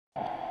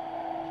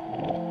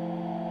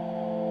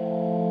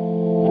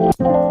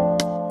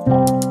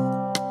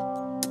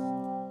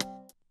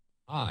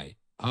Hi,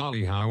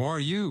 Ollie, how are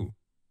you?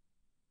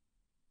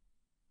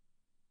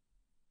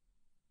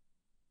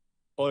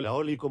 Hola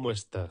Oli, ¿cómo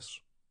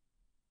estás?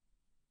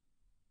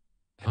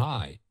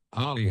 Hi,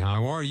 Ollie,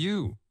 how are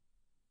you?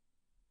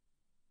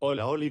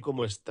 Hola Oli,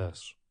 ¿cómo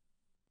estás?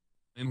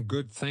 I'm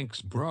good,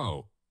 thanks,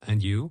 bro.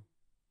 And you?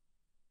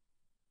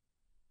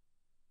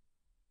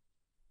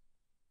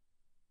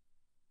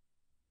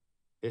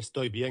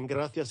 Estoy bien,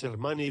 gracias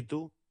hermano, ¿y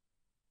tú?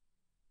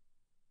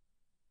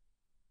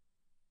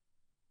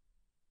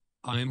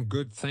 I'm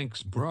good,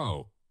 thanks,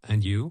 bro.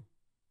 And you?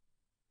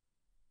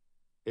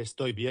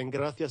 Estoy bien,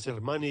 gracias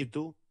hermano, ¿y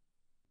tú?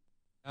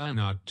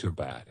 Not too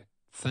bad,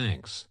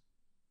 thanks.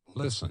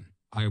 Listen,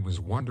 I was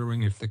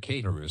wondering if the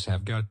caterers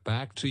have got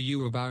back to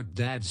you about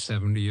Dad's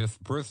 70th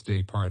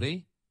birthday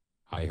party?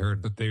 I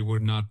heard that they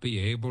would not be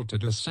able to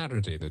do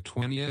Saturday the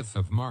 20th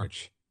of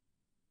March.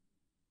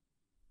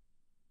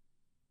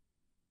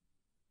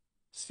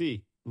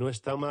 Sí, no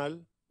está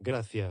mal,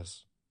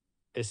 gracias.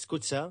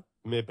 Escucha,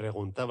 me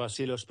preguntaba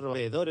si los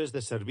proveedores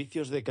de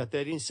servicios de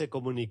catering se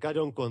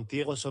comunicaron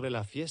contigo sobre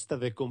la fiesta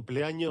de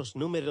cumpleaños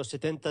número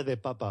 70 de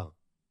papá.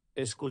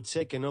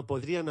 Escuché que no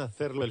podrían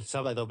hacerlo el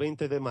sábado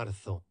 20 de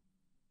marzo.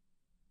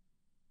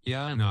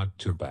 Yeah, not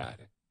too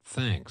bad,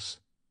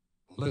 thanks.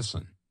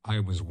 Listen, I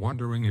was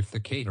wondering if the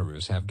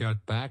caterers have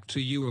got back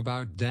to you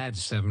about Dad's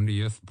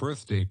 70th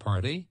birthday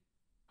party?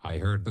 I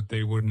heard that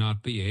they would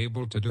not be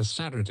able to do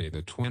Saturday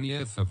the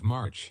 20th of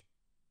March.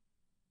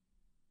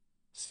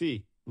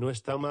 Sí, no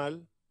está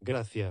mal,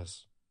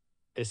 gracias.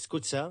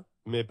 Escucha,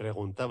 me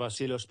preguntaba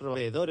si los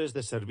proveedores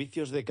de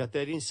servicios de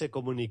catering se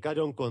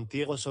comunicaron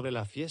contigo sobre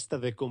la fiesta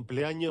de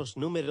cumpleaños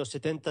número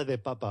 70 de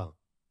papá.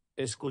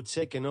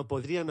 Escuché que no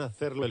podrían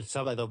hacerlo el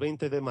sábado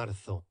 20 de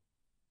marzo.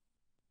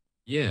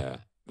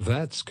 Yeah,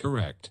 that's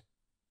correct.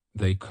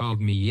 They called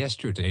me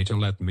yesterday to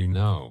let me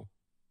know.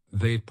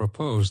 They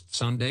proposed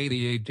Sunday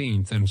the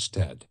 18th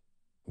instead.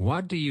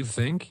 What do you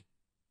think?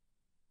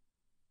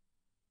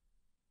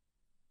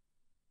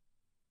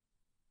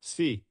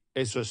 Sí,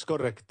 eso es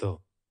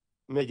correcto.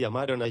 Me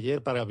llamaron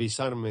ayer para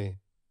avisarme.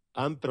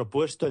 Han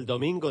propuesto el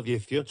domingo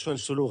 18 en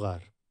su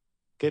lugar.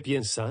 ¿Qué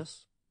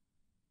piensas?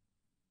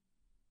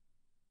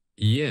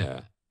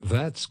 Yeah,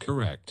 that's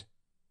correct.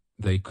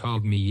 They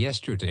called me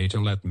yesterday to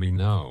let me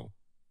know.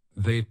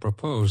 They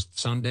proposed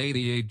Sunday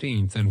the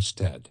 18th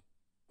instead.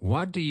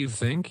 What do you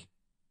think?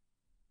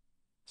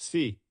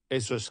 Sí,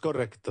 eso es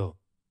correcto.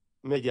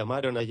 Me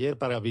llamaron ayer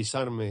para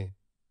avisarme.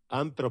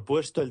 Han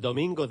propuesto el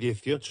domingo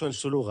 18 en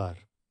su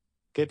lugar.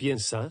 ¿Qué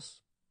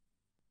piensas?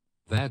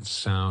 That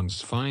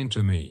sounds fine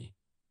to me.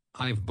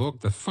 I've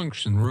booked the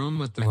function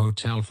room at the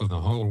hotel for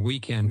the whole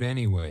weekend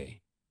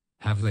anyway.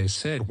 Have they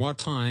said what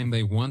time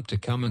they want to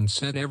come and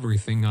set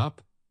everything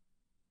up?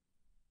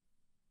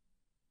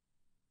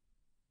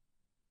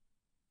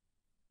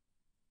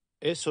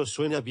 Eso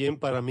suena bien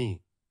para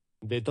mí.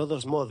 De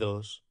todos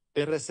modos,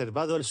 he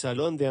reservado el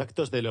salón de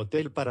actos del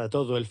hotel para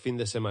todo el fin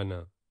de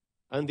semana.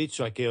 ¿Han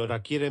dicho a qué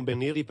hora quieren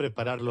venir y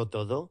prepararlo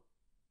todo?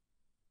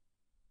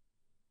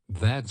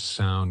 That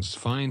sounds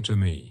fine to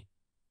me.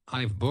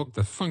 I've booked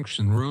the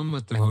function room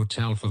at the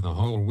hotel for the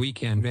whole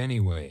weekend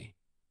anyway.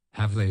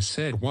 Have they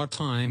said what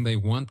time they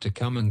want to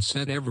come and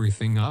set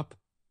everything up?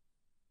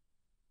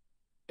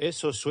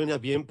 Eso suena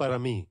bien para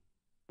mí.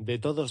 De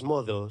todos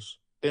modos,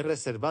 he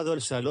reservado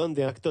el salón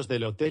de actos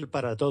del hotel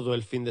para todo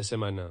el fin de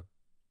semana.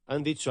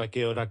 ¿Han dicho a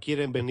qué hora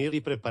quieren venir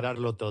y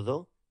prepararlo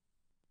todo?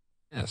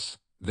 Yes,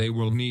 they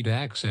will need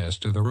access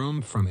to the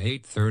room from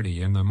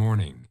 8:30 in the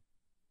morning.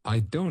 I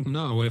don't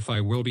know if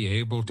I will be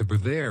able to be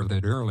there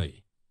that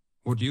early.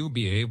 Would you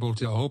be able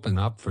to open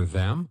up for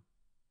them?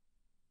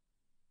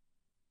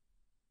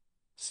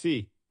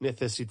 Sí,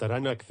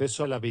 necesitarán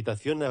acceso a la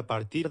habitación a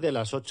partir de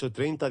las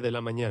 8:30 de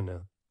la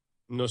mañana.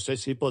 No sé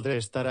si podré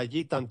estar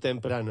allí tan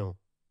temprano.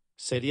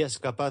 ¿Serías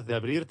capaz de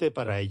abrirte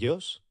para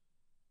ellos?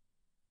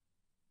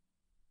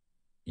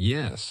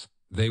 Yes,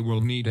 they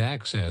will need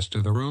access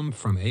to the room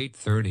from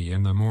 8:30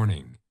 in the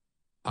morning.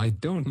 I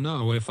don't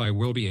know if I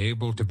will be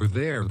able to be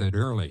there that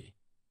early.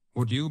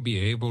 Would you be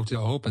able to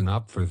open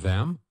up for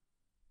them?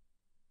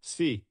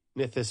 Sí,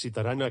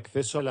 necesitarán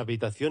acceso a la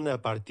habitación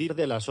a partir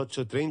de las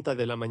 8:30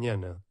 de la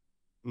mañana.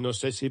 No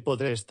sé si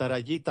podré estar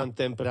allí tan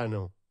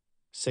temprano.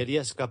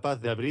 ¿Serías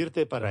capaz de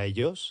abrirte para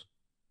ellos?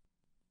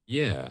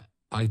 Yeah,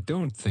 I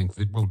don't think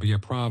that will be a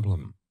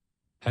problem.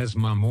 Has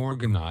Mom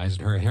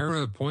organized her hair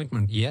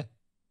appointment yet?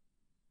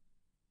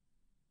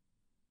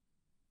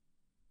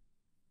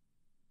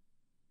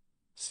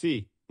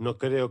 Sí, no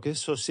creo que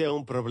eso sea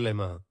un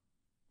problema.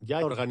 ¿Ya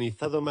ha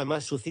organizado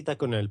mamá su cita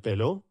con el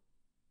pelo?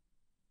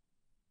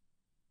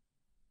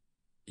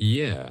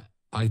 Yeah,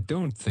 I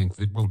don't think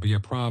that will be a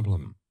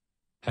problem.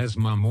 Has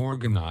Mom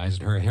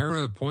organized her hair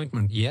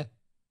appointment yet?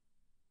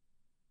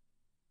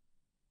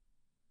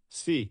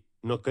 Sí,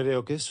 no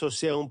creo que eso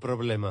sea un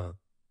problema.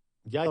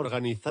 ¿Ya ha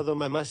organizado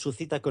mamá su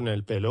cita con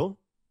el pelo?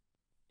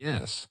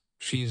 Yes,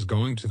 she's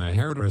going to the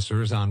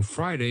hairdresser's on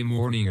Friday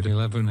morning at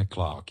 11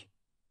 o'clock.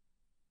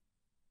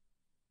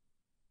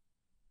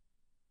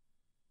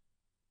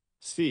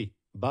 Sí,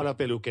 va a la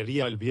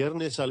peluquería el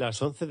viernes a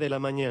las 11 de la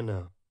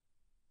mañana.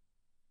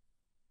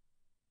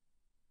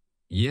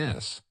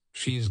 Yes,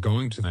 she's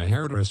going to the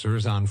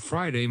hairdresser's on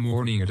Friday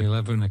morning at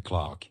 11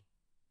 o'clock.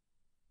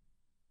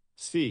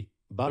 Sí,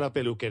 va a la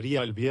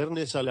peluquería el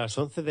viernes a las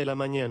 11 de la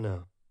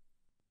mañana.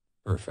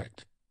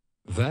 Perfect.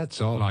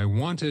 That's all I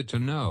wanted to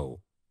know.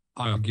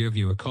 I'll give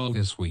you a call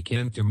this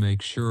weekend to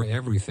make sure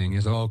everything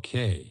is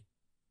okay.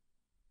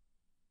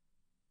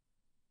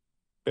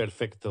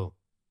 Perfecto.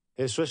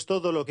 Eso es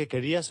todo lo que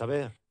quería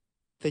saber.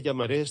 Te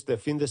llamaré este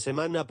fin de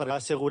semana para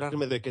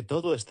asegurarme de que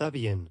todo está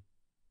bien.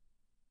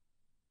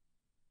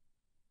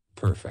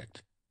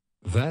 Perfect.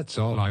 That's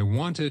all I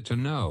wanted to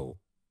know.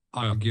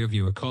 I'll give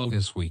you a call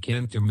this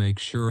weekend to make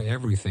sure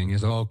everything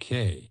is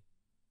okay.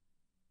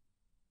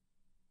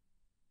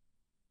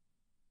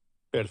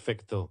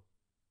 Perfecto.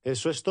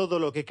 Eso es todo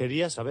lo que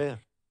quería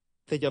saber.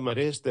 Te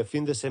llamaré este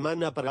fin de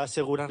semana para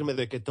asegurarme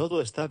de que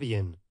todo está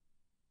bien.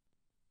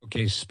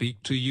 Okay,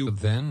 speak to you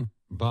then.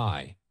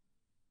 Bye.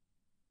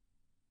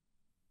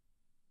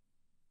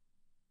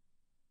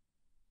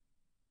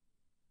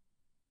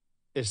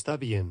 Está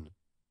bien.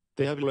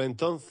 Te hablo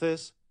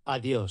entonces.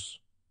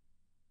 Adiós.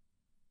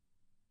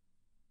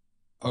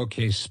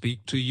 Okay,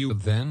 speak to you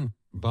then.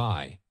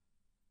 Bye.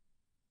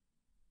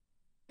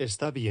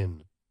 Está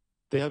bien.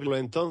 Te hablo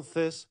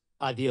entonces.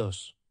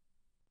 Adiós.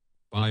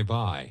 Bye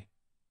bye.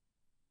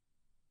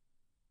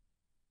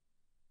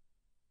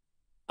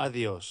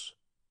 Adiós.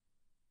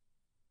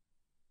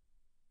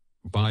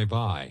 Bye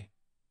bye.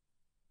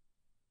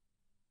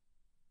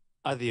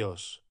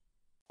 Adiós.